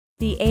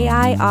The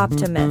AI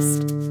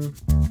Optimist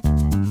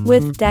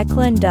with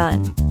Declan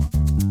Dunn.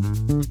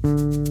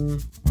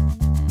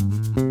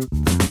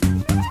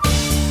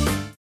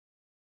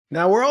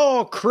 Now we're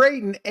all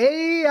creating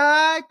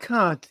AI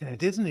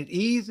content. Isn't it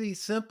easy,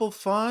 simple,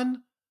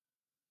 fun?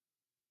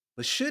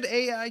 But should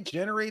AI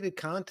generated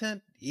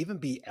content even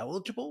be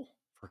eligible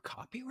for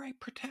copyright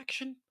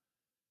protection?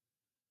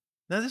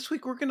 Now, this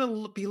week we're going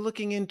to be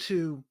looking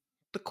into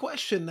the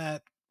question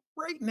that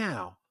right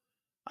now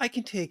I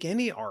can take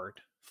any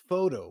art,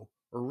 photo,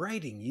 or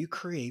writing you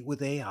create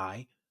with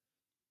AI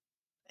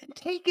and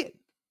take it,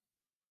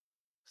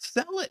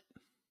 sell it,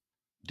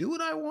 do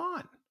what I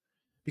want.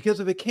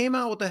 Because if it came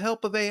out with the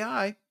help of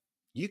AI,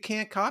 you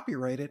can't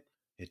copyright it.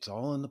 It's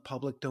all in the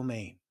public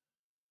domain.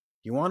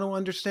 You want to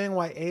understand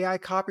why AI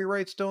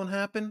copyrights don't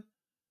happen?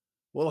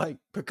 Well, like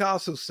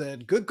Picasso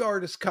said, good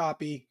artists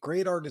copy,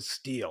 great artists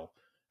steal.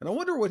 And I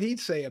wonder what he'd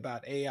say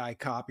about AI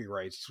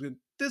copyrights. With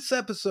this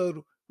episode,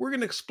 we're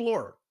going to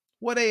explore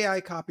what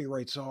AI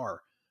copyrights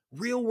are,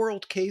 real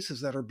world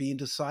cases that are being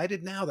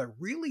decided now that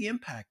really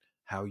impact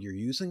how you're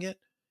using it,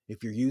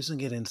 if you're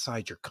using it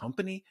inside your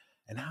company,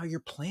 and how you're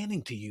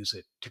planning to use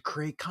it to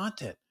create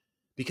content.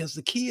 Because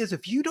the key is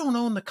if you don't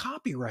own the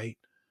copyright,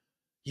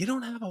 you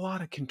don't have a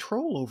lot of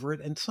control over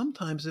it, and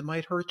sometimes it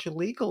might hurt you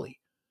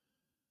legally.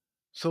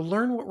 So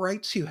learn what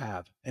rights you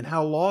have and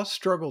how laws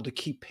struggle to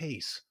keep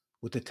pace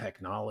with the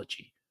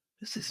technology.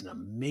 This is an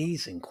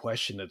amazing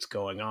question that's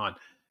going on.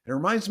 It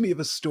reminds me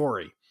of a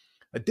story.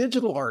 A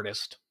digital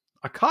artist,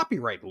 a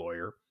copyright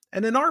lawyer,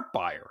 and an art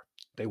buyer.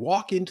 They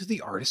walk into the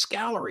artist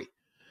gallery.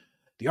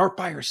 The art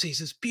buyer sees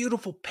this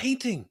beautiful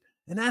painting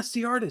and asks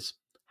the artist,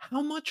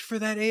 "How much for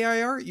that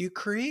AI art you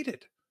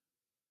created?"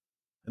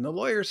 And the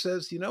lawyer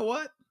says, "You know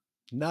what?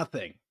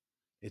 Nothing.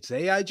 It's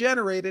AI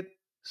generated,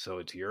 so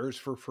it's yours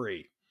for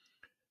free."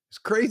 As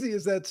crazy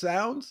as that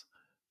sounds,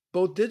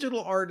 both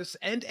digital artists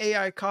and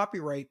AI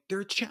copyright,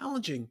 they're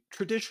challenging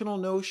traditional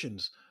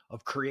notions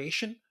of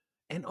creation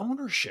and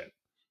ownership.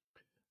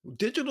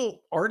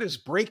 Digital artists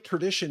break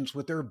traditions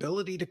with their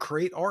ability to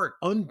create art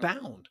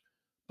unbound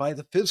by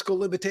the physical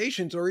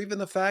limitations or even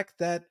the fact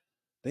that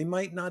they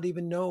might not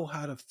even know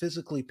how to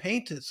physically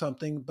paint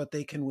something, but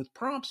they can, with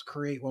prompts,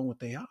 create one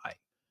with AI.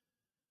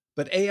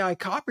 But AI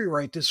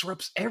copyright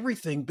disrupts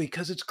everything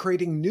because it's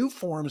creating new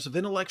forms of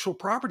intellectual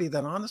property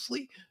that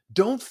honestly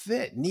don't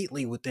fit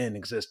neatly within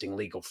existing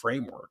legal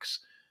frameworks.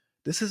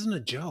 This isn't a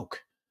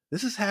joke.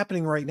 This is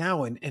happening right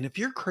now. And if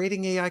you're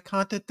creating AI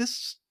content,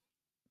 this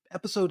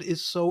episode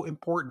is so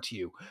important to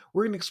you.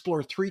 We're going to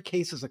explore 3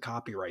 cases of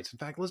copyrights. In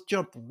fact, let's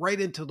jump right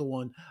into the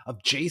one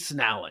of Jason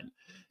Allen,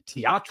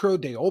 Teatro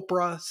de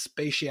Opera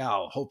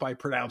Special. Hope I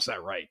pronounced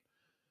that right.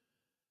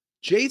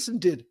 Jason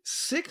did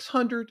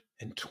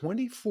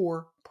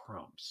 624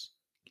 prompts.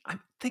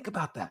 Think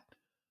about that.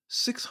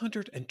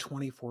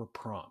 624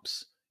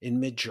 prompts in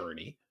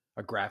Midjourney,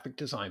 a graphic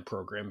design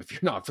program, if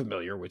you're not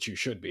familiar, which you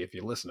should be if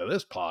you listen to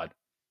this pod.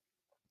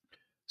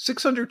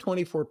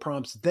 624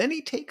 prompts. Then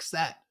he takes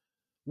that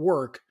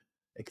work,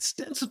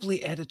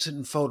 extensively edits it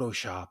in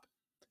Photoshop,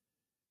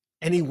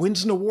 and he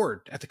wins an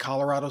award at the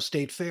Colorado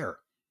State Fair.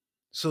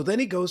 So then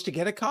he goes to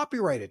get it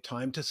copyrighted.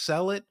 Time to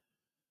sell it,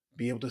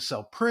 be able to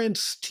sell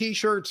prints,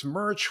 t-shirts,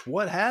 merch,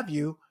 what have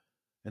you.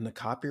 And the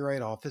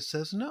Copyright Office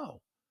says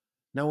no.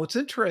 Now, what's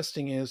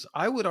interesting is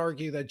I would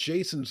argue that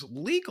Jason's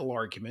legal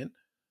argument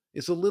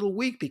is a little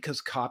weak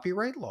because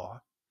copyright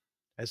law,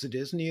 as it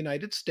is in the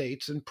United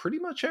States and pretty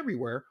much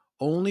everywhere,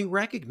 only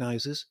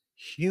recognizes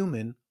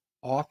human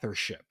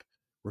authorship.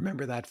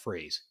 Remember that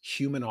phrase,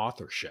 human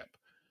authorship.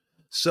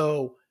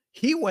 So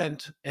he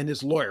went, and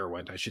his lawyer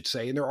went, I should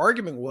say, and their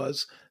argument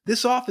was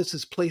this office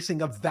is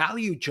placing a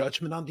value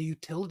judgment on the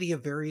utility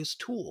of various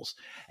tools.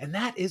 And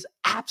that is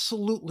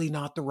absolutely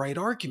not the right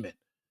argument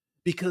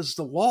because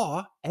the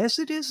law, as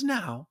it is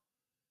now,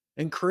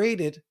 and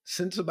created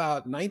since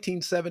about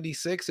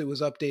 1976, it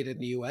was updated in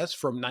the US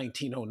from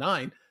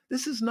 1909.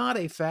 This is not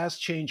a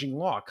fast changing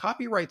law.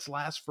 Copyrights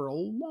last for a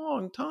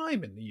long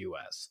time in the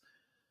US.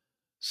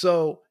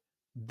 So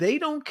they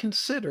don't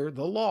consider,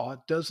 the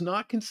law does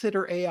not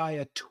consider AI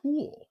a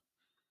tool.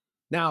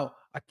 Now,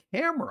 a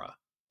camera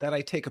that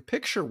I take a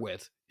picture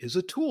with is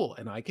a tool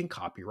and I can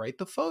copyright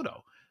the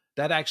photo.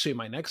 That actually, in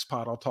my next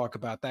pod, I'll talk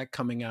about that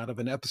coming out of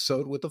an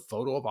episode with a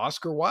photo of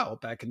Oscar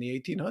Wilde back in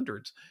the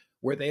 1800s,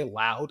 where they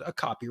allowed a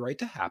copyright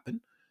to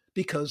happen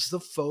because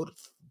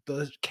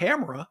the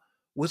camera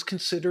was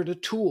considered a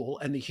tool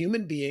and the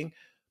human being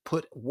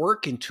put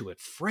work into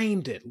it,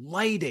 framed it,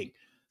 lighting,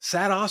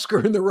 sat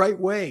Oscar in the right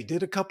way,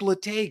 did a couple of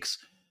takes.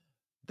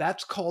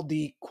 That's called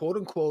the quote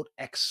unquote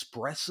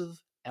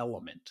expressive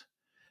element.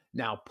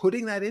 Now,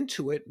 putting that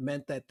into it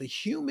meant that the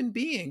human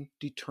being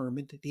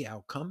determined the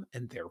outcome,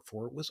 and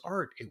therefore it was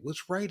art, it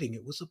was writing,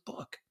 it was a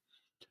book.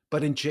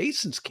 But in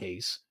Jason's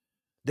case,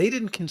 they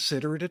didn't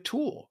consider it a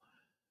tool.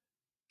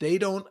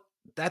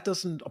 That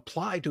doesn't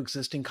apply to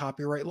existing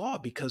copyright law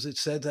because it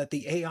said that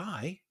the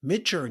AI,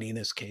 Midjourney in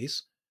this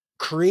case,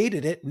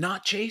 created it,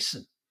 not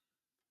Jason.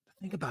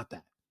 Think about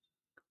that.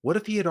 What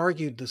if he had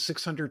argued the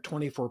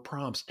 624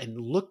 prompts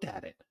and looked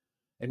at it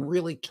and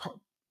really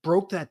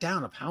broke that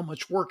down of how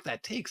much work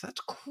that takes.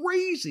 That's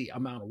crazy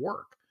amount of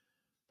work.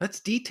 That's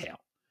detail.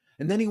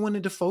 And then he went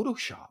into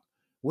Photoshop.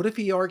 What if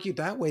he argued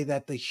that way,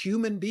 that the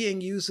human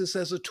being uses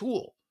as a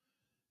tool?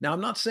 Now,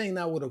 I'm not saying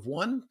that would have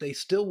won. They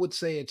still would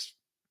say it's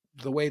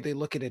the way they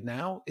look at it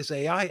now is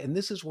AI. And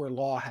this is where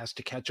law has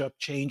to catch up,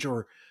 change,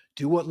 or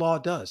do what law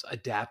does,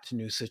 adapt to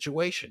new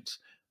situations.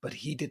 But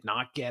he did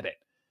not get it.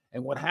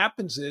 And what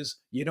happens is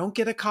you don't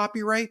get a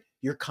copyright,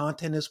 your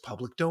content is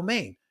public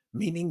domain,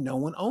 meaning no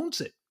one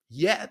owns it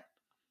yet.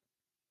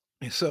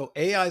 So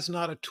AI is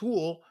not a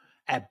tool.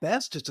 At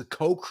best, it's a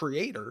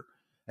co-creator.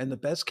 And the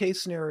best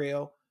case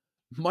scenario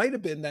might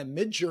have been that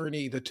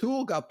Midjourney, the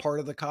tool, got part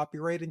of the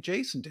copyright and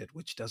Jason did,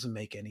 which doesn't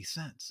make any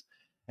sense.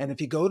 And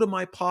if you go to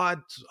my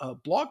pod's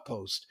blog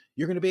post,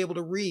 you're going to be able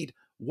to read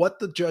what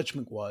the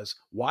judgment was,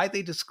 why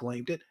they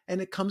disclaimed it,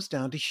 and it comes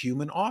down to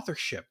human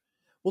authorship.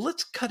 Well,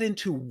 let's cut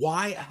into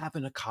why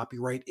having a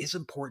copyright is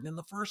important in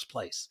the first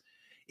place.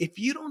 If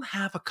you don't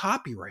have a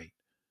copyright,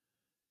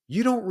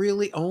 you don't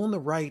really own the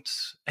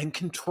rights and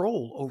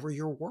control over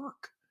your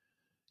work.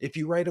 If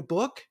you write a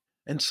book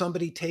and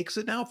somebody takes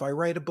it now, if I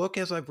write a book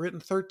as I've written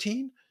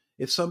 13,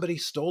 if somebody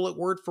stole it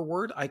word for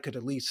word, I could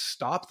at least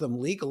stop them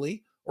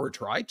legally or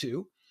try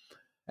to.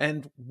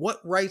 And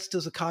what rights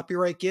does a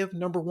copyright give?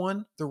 Number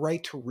one, the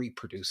right to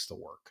reproduce the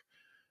work,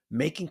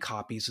 making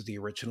copies of the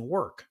original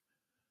work.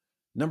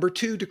 Number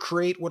two, to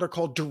create what are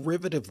called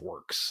derivative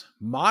works,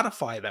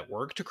 modify that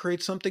work to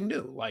create something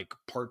new, like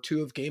part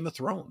 2 of Game of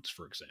Thrones,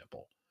 for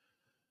example.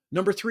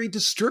 Number 3,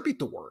 distribute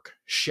the work,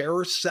 share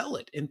or sell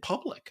it in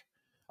public.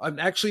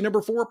 Actually,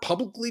 number 4,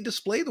 publicly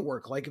display the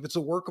work. Like if it's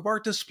a work of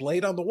art, display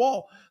it on the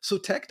wall. So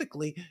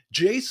technically,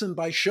 Jason,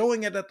 by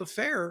showing it at the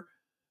fair,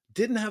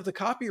 didn't have the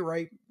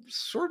copyright,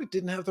 sort of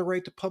didn't have the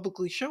right to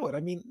publicly show it. I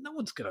mean, no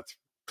one's going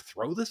to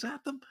throw this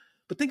at them.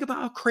 But think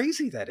about how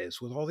crazy that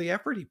is with all the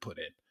effort he put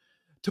in.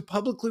 To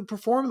publicly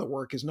perform the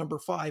work is number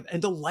 5,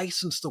 and to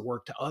license the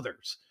work to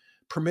others.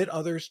 Permit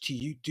others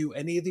to do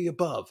any of the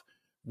above.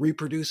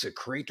 Reproduce it,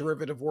 create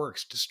derivative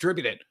works,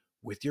 distribute it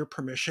with your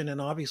permission and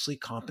obviously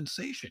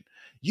compensation.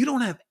 You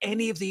don't have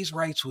any of these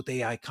rights with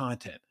AI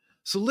content.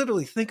 So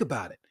literally think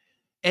about it.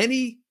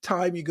 Any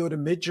time you go to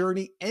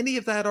Midjourney, any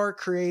of that art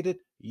created,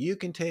 you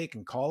can take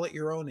and call it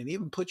your own and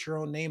even put your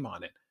own name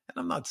on it. And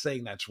I'm not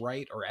saying that's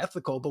right or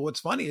ethical, but what's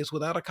funny is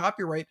without a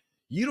copyright,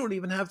 you don't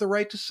even have the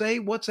right to say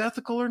what's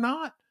ethical or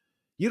not.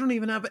 You don't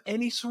even have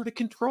any sort of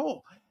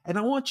control. And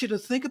I want you to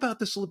think about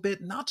this a little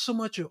bit, not so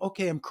much of,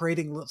 okay, I'm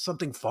creating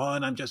something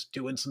fun, I'm just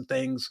doing some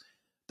things.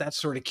 That's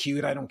sort of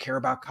cute. I don't care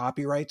about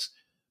copyrights.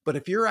 But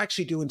if you're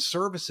actually doing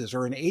services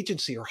or an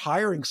agency or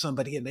hiring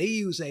somebody and they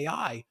use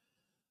AI,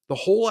 the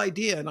whole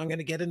idea, and I'm going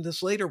to get into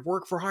this later,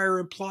 work for hire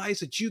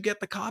implies that you get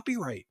the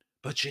copyright,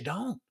 but you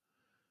don't.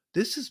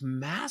 This is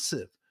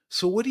massive.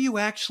 So what do you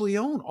actually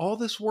own? All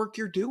this work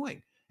you're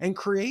doing and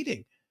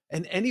creating.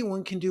 And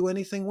anyone can do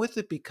anything with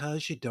it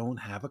because you don't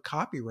have a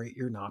copyright.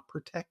 You're not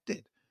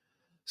protected.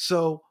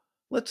 So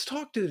let's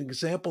talk to an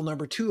example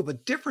number 2 of a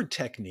different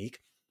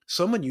technique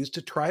someone used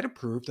to try to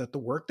prove that the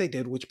work they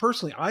did, which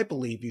personally I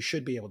believe you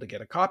should be able to get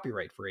a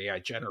copyright for AI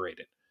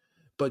generated.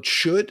 But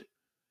should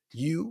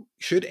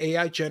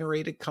AI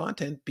generated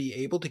content be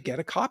able to get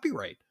a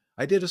copyright?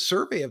 I did a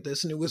survey of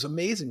this and it was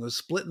amazing. It was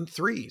split in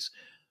 3s.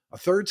 A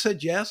third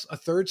said yes, a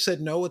third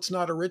said no, it's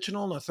not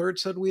original, and a third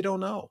said we don't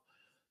know.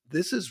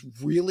 This is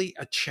really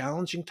a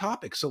challenging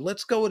topic. So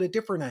let's go at a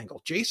different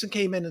angle. Jason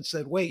came in and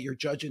said, wait, you're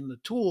judging the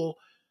tool.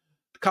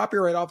 The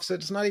Copyright Office said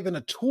it's not even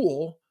a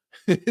tool.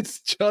 It's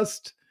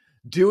just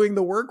doing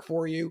the work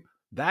for you.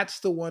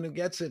 That's the one who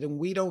gets it. And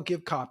we don't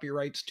give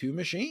copyrights to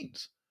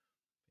machines.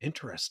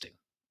 Interesting.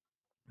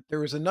 There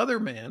was another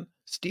man,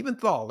 Stephen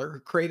Thaler, who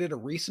created a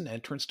recent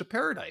entrance to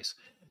paradise.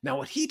 Now,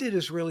 what he did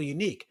is really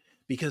unique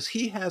because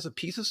he has a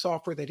piece of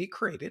software that he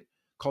created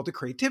called the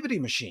Creativity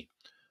Machine.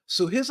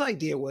 So his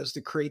idea was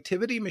the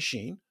Creativity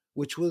Machine,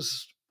 which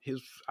was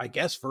his, I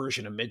guess,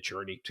 version of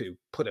Midjourney, to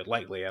put it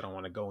lightly. I don't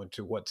want to go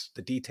into what's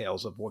the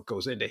details of what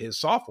goes into his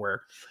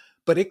software,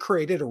 but it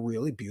created a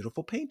really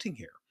beautiful painting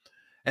here.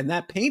 And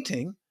that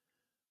painting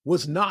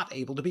was not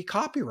able to be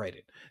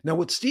copyrighted. Now,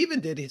 what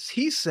Stephen did is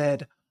he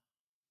said,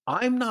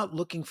 I'm not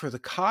looking for the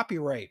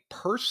copyright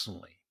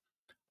personally.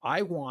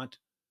 I want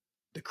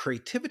the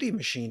Creativity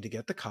Machine to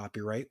get the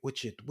copyright,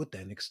 which it would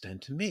then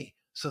extend to me.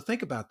 So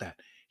think about that.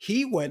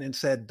 He went and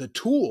said the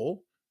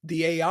tool,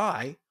 the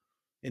AI,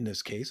 in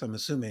this case, I'm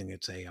assuming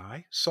it's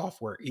AI,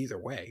 software either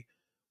way,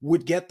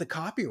 would get the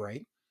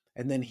copyright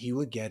and then he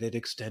would get it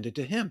extended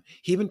to him.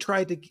 He even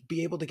tried to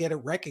be able to get it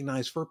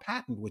recognized for a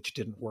patent, which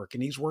didn't work.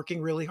 And he's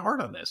working really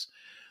hard on this.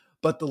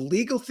 But the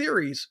legal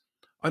theories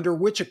under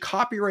which a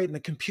copyright in the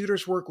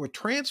computer's work would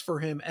transfer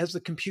him as the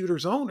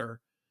computer's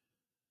owner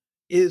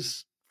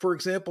is, for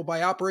example,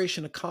 by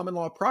operation of common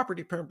law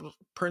property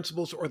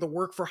principles or the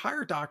work for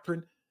hire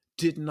doctrine,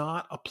 did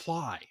not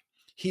apply.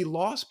 He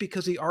lost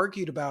because he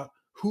argued about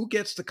who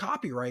gets the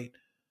copyright,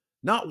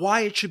 not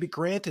why it should be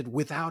granted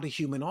without a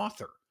human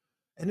author.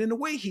 And in a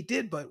way he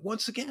did, but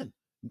once again,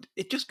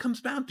 it just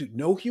comes down to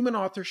no human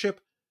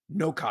authorship,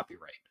 no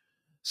copyright.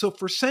 So,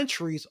 for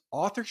centuries,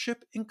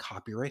 authorship and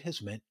copyright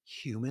has meant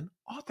human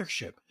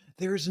authorship.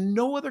 There is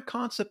no other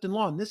concept in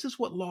law. And this is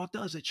what law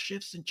does, it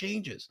shifts and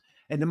changes.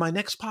 And in my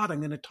next pod, I'm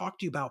going to talk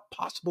to you about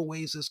possible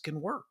ways this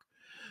can work.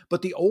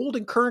 But the old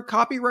and current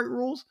copyright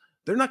rules,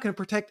 they're not going to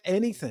protect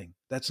anything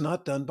that's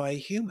not done by a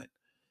human.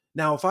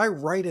 Now, if I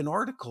write an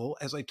article,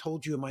 as I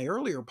told you in my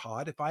earlier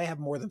pod, if I have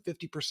more than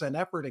 50%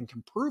 effort and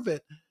can prove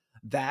it,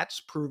 that's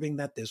proving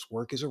that this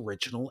work is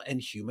original and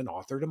human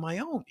authored of my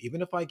own,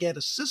 even if I get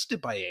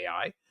assisted by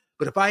AI.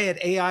 But if I had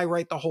AI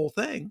write the whole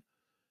thing,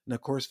 and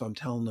of course, if I'm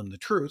telling them the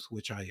truth,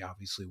 which I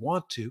obviously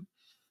want to,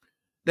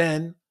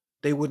 then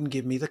they wouldn't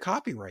give me the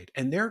copyright.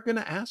 And they're going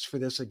to ask for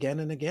this again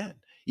and again.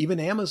 Even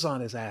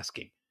Amazon is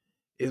asking,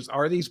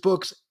 are these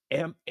books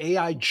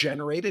AI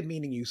generated,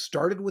 meaning you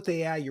started with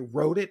AI, you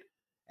wrote it,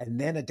 and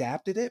then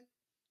adapted it?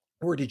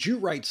 Or did you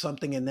write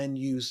something and then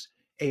use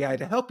AI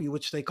to help you,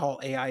 which they call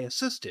AI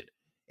assisted?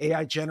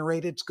 AI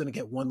generated is going to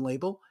get one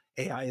label,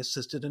 AI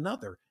assisted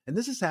another. And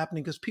this is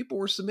happening because people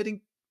were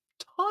submitting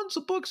tons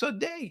of books a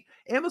day.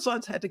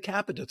 Amazon's had to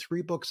cap it to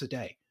 3 books a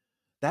day.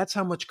 That's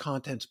how much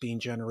content's being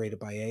generated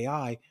by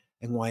AI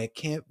and why it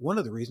can't, one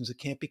of the reasons it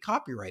can't be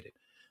copyrighted.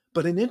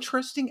 But an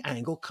interesting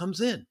angle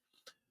comes in.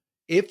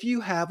 If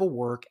you have a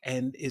work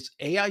and is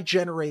AI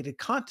generated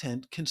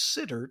content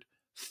considered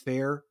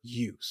fair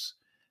use?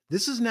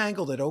 This is an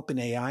angle that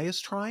OpenAI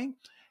is trying.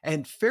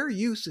 And fair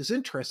use is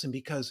interesting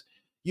because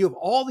you have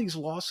all these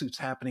lawsuits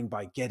happening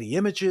by Getty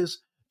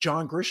Images.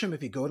 John Grisham,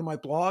 if you go to my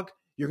blog,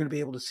 you're going to be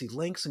able to see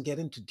links and get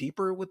into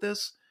deeper with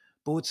this.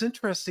 But what's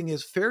interesting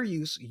is fair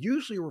use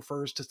usually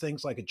refers to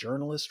things like a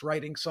journalist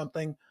writing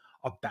something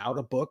about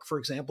a book, for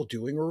example,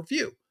 doing a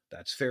review.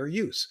 That's fair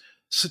use.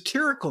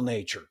 Satirical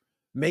nature,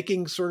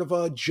 making sort of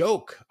a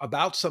joke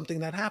about something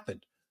that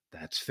happened.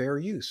 That's fair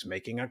use,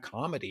 making a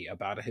comedy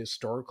about a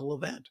historical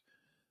event.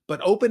 But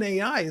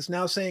OpenAI is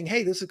now saying,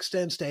 hey, this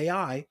extends to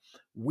AI.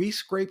 We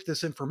scraped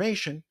this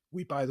information.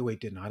 We, by the way,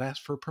 did not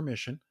ask for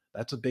permission.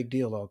 That's a big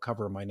deal I'll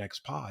cover in my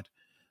next pod.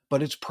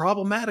 But it's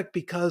problematic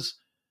because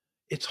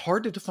it's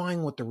hard to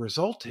define what the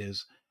result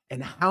is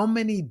and how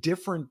many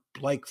different,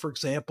 like, for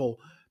example,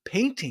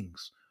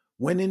 paintings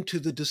went into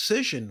the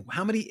decision.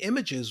 How many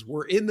images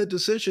were in the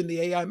decision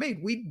the AI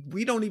made?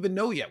 We don't even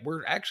know yet.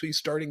 We're actually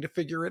starting to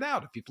figure it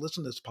out. If you've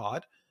listened to this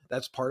pod,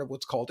 that's part of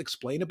what's called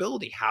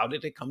explainability. How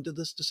did it come to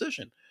this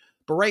decision?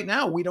 But right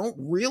now, we don't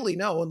really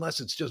know unless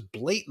it's just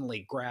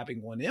blatantly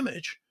grabbing one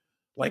image.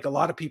 Like a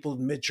lot of people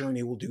in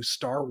Midjourney will do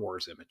Star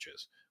Wars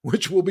images,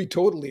 which will be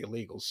totally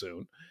illegal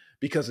soon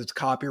because it's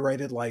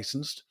copyrighted,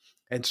 licensed.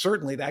 And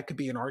certainly that could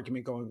be an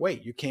argument going,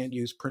 wait, you can't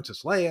use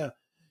Princess Leia,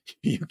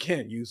 you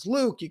can't use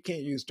Luke, you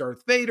can't use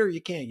Darth Vader,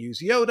 you can't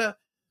use Yoda,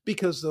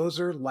 because those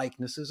are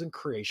likenesses and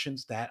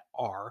creations that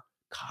are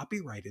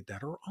copyrighted,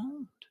 that are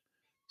owned.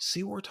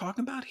 See what we're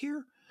talking about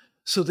here?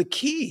 So the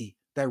key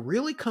that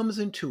really comes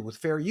into it with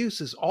fair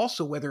use is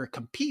also whether it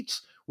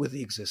competes with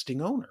the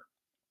existing owner.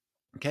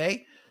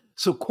 Okay?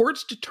 So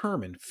courts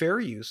determine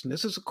fair use, and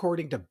this is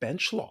according to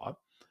Bench Law,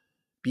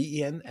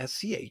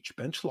 BENSCH,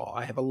 Bench Law.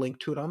 I have a link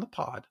to it on the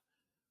pod.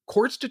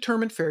 Courts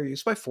determine fair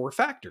use by 4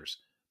 factors: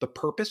 the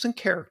purpose and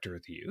character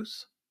of the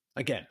use.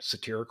 Again,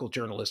 satirical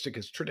journalistic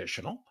is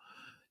traditional.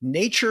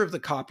 Nature of the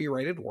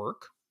copyrighted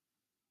work.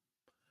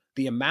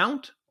 The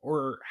amount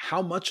or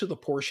how much of the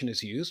portion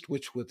is used,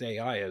 which with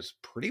AI is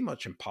pretty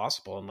much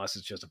impossible unless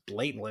it's just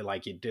blatantly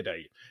like you did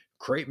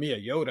create me a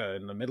Yoda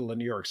in the middle of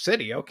New York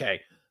City.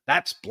 Okay,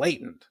 that's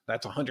blatant.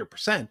 That's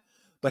 100%.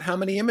 But how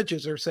many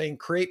images are saying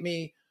create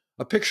me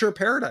a picture of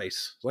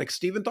paradise like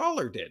Stephen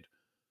Dollar did?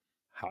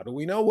 How do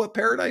we know what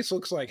paradise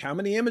looks like? How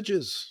many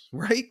images,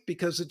 right?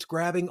 Because it's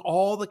grabbing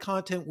all the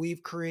content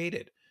we've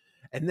created.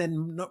 And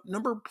then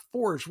number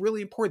 4 is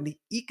really important, the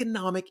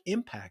economic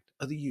impact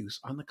of the use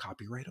on the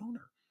copyright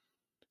owner.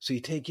 So you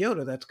take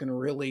Yoda, that's going to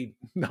really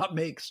not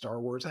make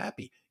Star Wars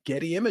happy.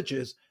 Getty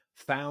Images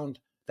found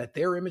that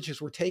their images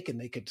were taken.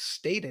 They could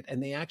state it,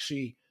 and they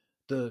actually,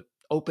 the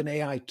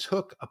OpenAI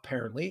took,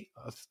 apparently,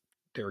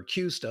 they're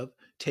accused of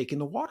taking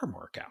the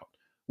watermark out,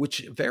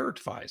 which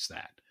verifies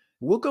that.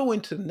 We'll go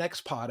into the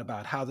next pod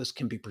about how this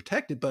can be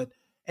protected, but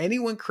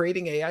anyone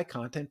creating AI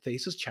content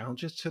faces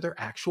challenges to their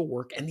actual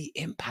work and the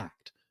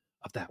impact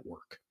of that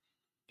work.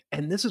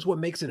 And this is what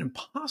makes it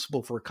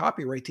impossible for a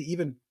copyright to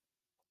even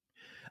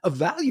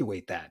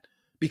evaluate that,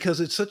 because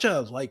it's such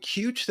a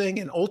huge thing.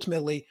 And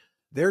ultimately,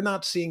 they're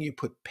not seeing you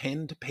put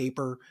pen to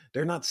paper.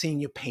 They're not seeing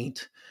you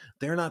paint.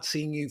 They're not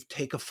seeing you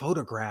take a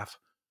photograph.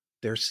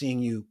 They're seeing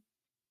you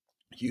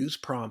use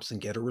prompts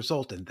and get a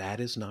result. And that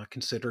is not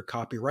considered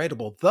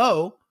copyrightable,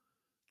 though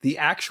the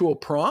actual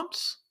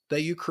prompts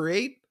that you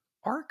create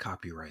are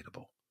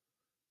copyrightable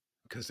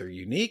because they're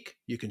unique.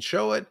 You can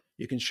show it.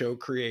 You can show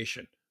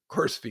creation. Of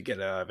course, if you get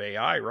out of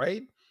AI,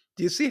 right?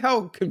 Do you see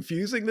how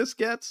confusing this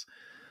gets?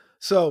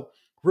 So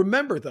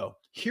remember, though,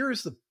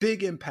 here's the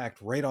big impact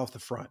right off the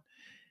front.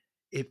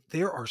 If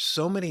there are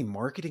so many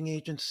marketing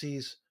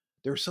agencies,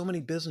 there are so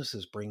many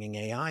businesses bringing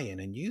AI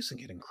in and using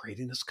it and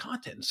creating this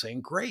content and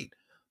saying, great.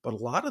 But a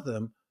lot of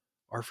them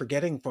are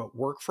forgetting what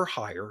work for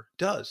hire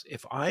does.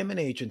 If I'm an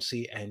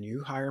agency and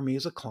you hire me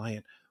as a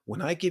client,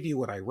 when I give you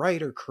what I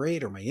write or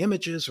create or my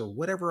images or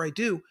whatever I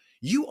do,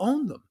 you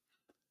own them.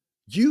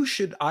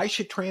 I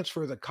should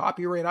transfer the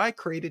copyright I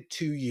created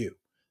to you.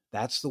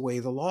 That's the way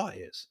the law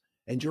is.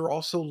 And you're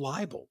also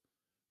liable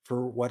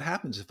for what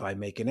happens if I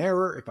make an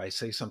error, if I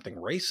say something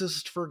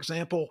racist, for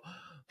example,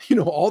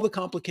 all the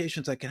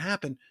complications that can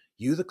happen.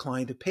 You, the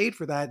client, have paid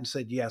for that and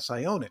said, yes,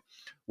 I own it.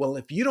 Well,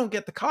 if you don't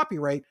get the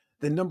copyright,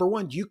 then number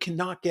one, you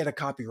cannot get a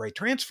copyright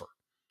transfer.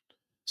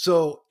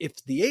 So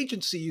if the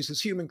agency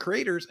uses human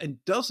creators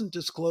and doesn't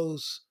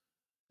disclose,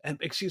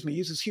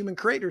 uses human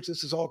creators,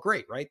 this is all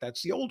great, right?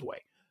 That's the old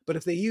way. But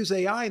if they use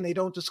AI and they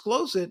don't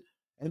disclose it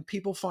and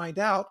people find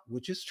out,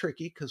 which is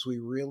tricky because we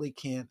really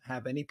can't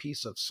have any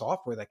piece of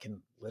software that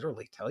can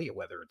literally tell you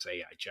whether it's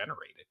AI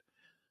generated.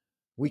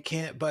 We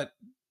can't, but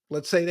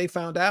let's say they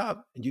found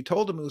out and you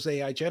told them it was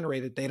AI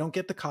generated, they don't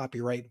get the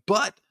copyright,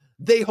 but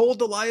they hold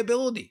the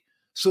liability.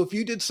 So if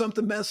you did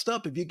something messed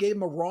up, if you gave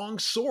them a wrong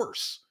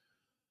source,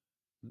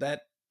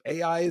 that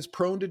AI is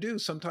prone to do,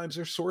 sometimes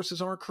their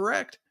sources aren't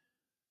correct,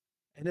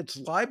 and it's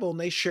liable, and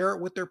they share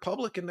it with their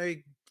public, and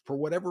they, for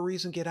whatever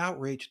reason, get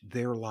outraged,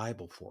 they're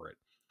liable for it.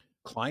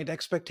 Client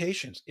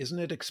expectations. Isn't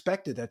it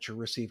expected that you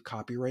receive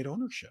copyright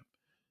ownership?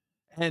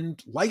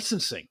 And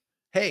licensing.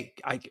 Hey,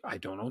 I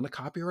don't own the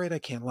copyright. I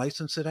can't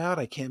license it out.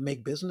 I can't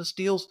make business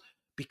deals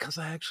because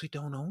I actually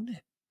don't own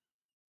it.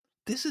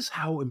 This is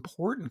how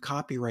important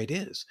copyright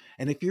is.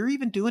 And if you're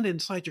even doing it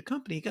inside your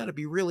company, you got to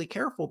be really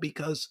careful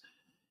because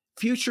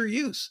future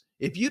use.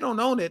 If you don't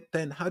own it,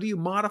 then how do you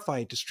modify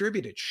it,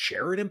 distribute it,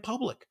 share it in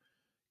public?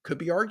 Could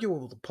be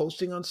arguable. The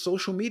posting on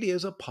social media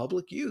is a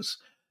public use.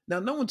 Now,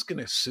 no one's going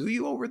to sue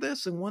you over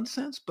this in one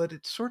sense, but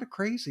it's sort of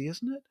crazy,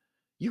 isn't it?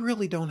 You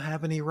really don't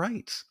have any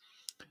rights.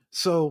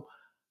 So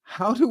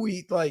how do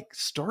we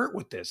start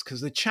with this?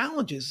 Because the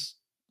challenges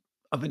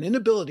of an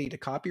inability to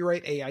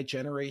copyright AI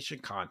generation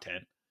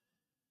content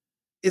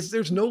is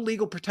there's no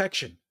legal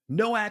protection,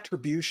 no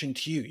attribution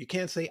to you. You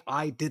can't say,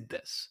 I did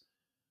this.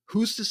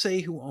 Who's to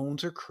say who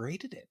owns or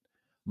created it?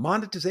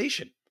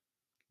 Monetization.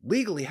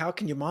 Legally, how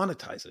can you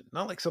monetize it?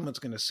 Not like someone's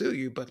going to sue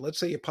you, but let's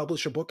say you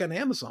publish a book on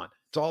Amazon.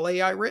 It's all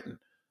AI written.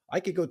 I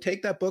could go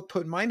take that book,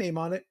 put my name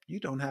on it. You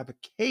don't have a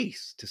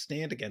case to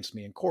stand against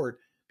me in court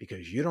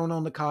because you don't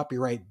own the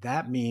copyright.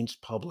 That means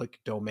public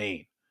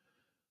domain.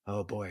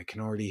 Oh boy, I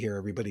can already hear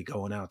everybody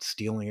going out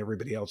stealing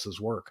everybody else's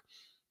work.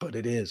 But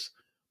it is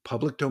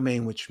public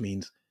domain, which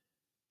means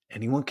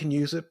anyone can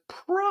use it.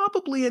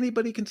 Probably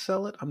anybody can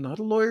sell it. I'm not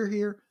a lawyer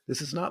here.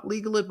 This is not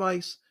legal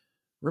advice.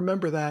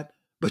 Remember that.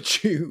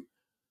 But you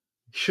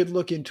should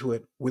look into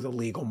it with a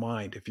legal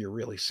mind if you're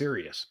really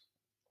serious.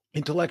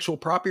 Intellectual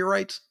property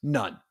rights?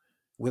 None.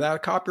 Without a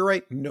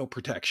copyright, no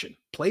protection.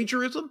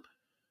 Plagiarism?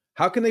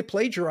 How can they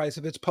plagiarize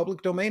if it's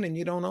public domain and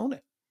you don't own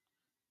it?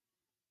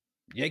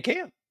 You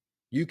can't.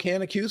 You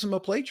can't accuse them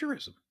of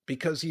plagiarism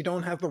because you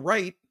don't have the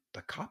right,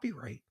 the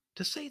copyright,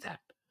 to say that.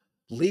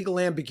 Legal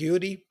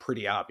ambiguity,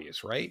 pretty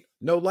obvious, right?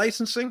 No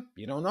licensing,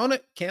 you don't own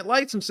it, can't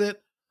license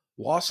it.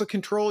 Loss of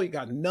control, you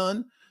got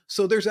none.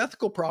 So there's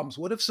ethical problems.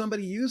 What if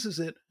somebody uses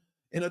it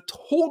in a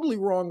totally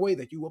wrong way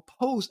that you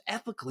oppose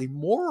ethically,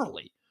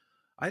 morally?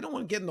 I don't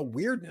want to get in the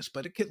weirdness,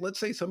 but it could, let's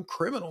say some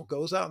criminal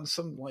goes out on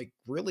some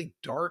really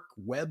dark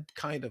web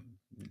kind of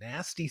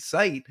nasty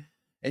site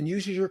and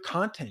uses your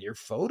content, your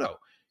photo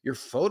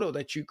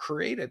that you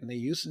created, and they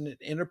use it in an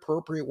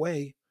inappropriate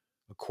way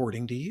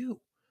according to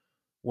you.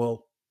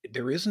 Well,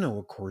 there is no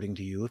according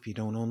to you if you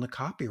don't own the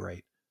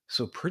copyright.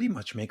 So pretty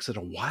much makes it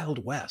a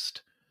Wild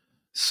West.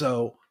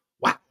 So,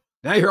 wow.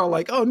 Now you're all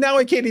like, oh, now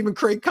I can't even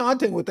create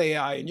content with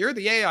AI. And you're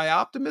the AI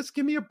optimist?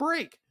 Give me a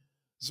break.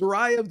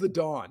 Zariah of the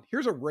Dawn.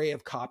 Here's a ray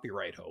of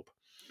copyright hope.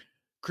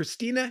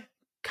 Christina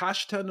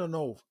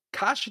Kashtanova,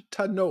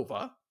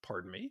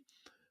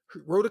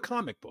 wrote a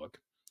comic book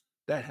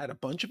that had a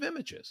bunch of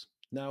images.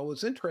 Now, it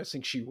was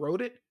interesting. She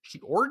wrote it, she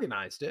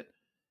organized it,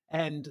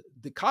 and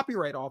the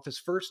Copyright Office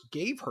first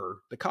gave her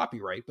the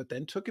copyright, but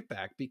then took it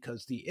back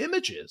because the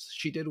images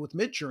she did with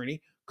Midjourney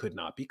could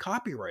not be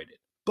copyrighted.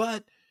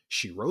 But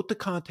she wrote the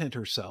content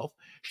herself.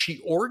 She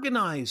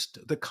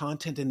organized the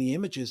content and the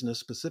images in a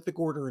specific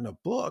order in a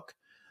book.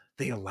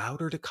 They allowed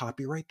her to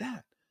copyright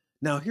that.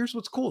 Now, here's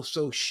what's cool.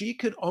 So she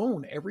could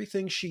own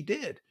everything she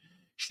did.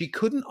 She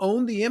couldn't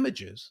own the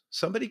images.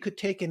 Somebody could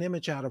take an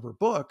image out of her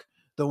book,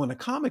 though in a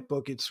comic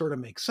book, it sort of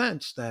makes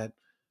sense that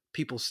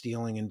people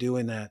stealing and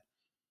doing that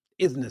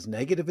isn't as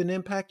negative an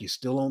impact. You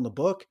still own the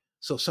book.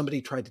 So if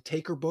somebody tried to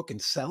take her book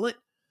and sell it,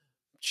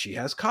 she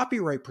has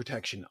copyright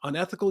protection.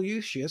 Unethical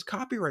use, she has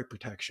copyright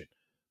protection,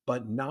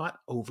 but not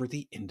over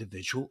the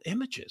individual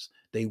images.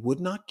 They would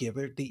not give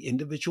her the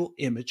individual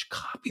image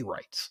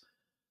copyrights.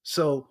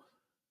 So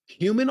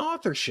human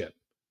authorship,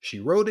 she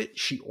wrote it,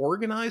 she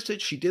organized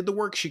it, she did the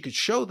work, she could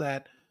show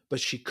that, but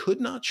she could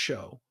not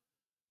show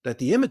that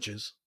the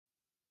images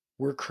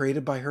were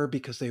created by her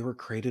because they were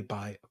created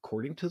by,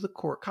 according to the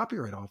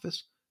Copyright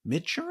Office,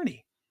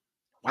 Midjourney.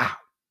 Wow.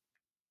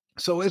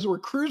 So as we're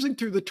cruising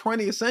through the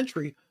 20th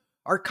century,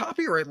 Our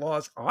copyright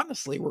laws,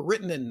 honestly, were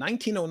written in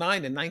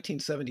 1909 and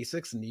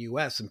 1976 in the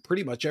US and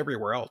pretty much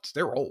everywhere else.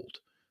 They're old,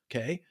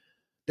 okay?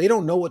 They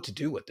don't know what to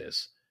do with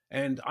this.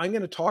 And I'm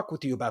going to talk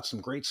with you about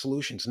some great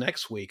solutions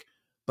next week.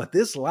 But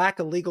this lack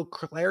of legal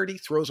clarity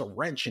throws a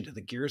wrench into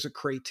the gears of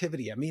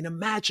creativity. I mean,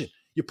 imagine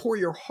you pour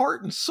your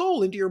heart and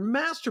soul into your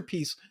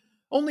masterpiece,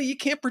 only you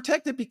can't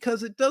protect it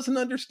because it doesn't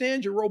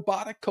understand your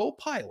robotic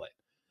co-pilot.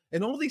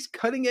 And all these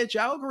cutting edge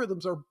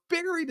algorithms are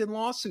buried in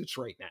lawsuits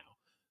right now.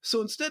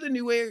 So instead of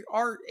new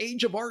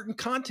age of art and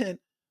content,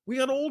 we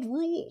got old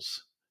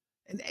rules.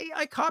 And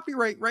AI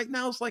copyright right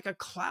now is like a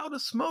cloud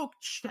of smoke,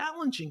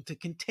 challenging to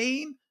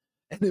contain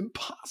and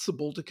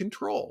impossible to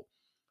control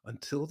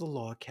until the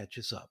law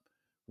catches up,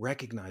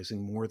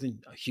 recognizing more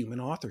than a human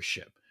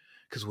authorship.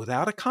 Because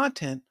without a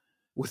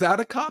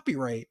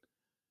copyright,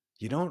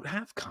 you don't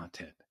have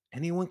content.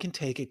 Anyone can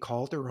take it,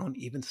 call it their own,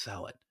 even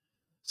sell it.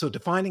 So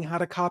defining how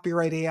to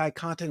copyright AI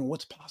content and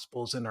what's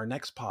possible is in our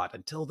next pod.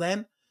 Until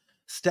then,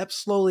 step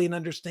slowly and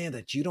understand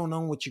that you don't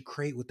own what you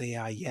create with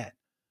AI yet.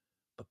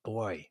 But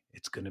boy,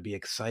 it's going to be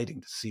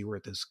exciting to see where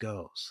this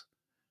goes.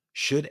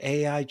 Should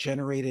AI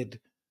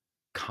generated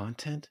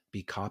content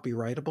be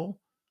copyrightable?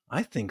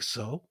 I think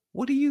so.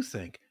 What do you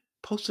think?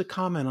 Post a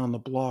comment on the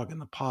blog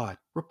and the pod.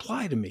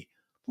 Reply to me.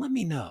 Let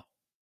me know.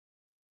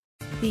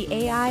 The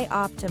AI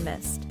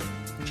Optimist.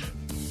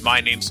 My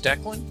name's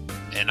Declan,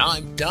 and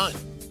I'm done.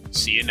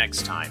 See you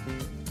next time.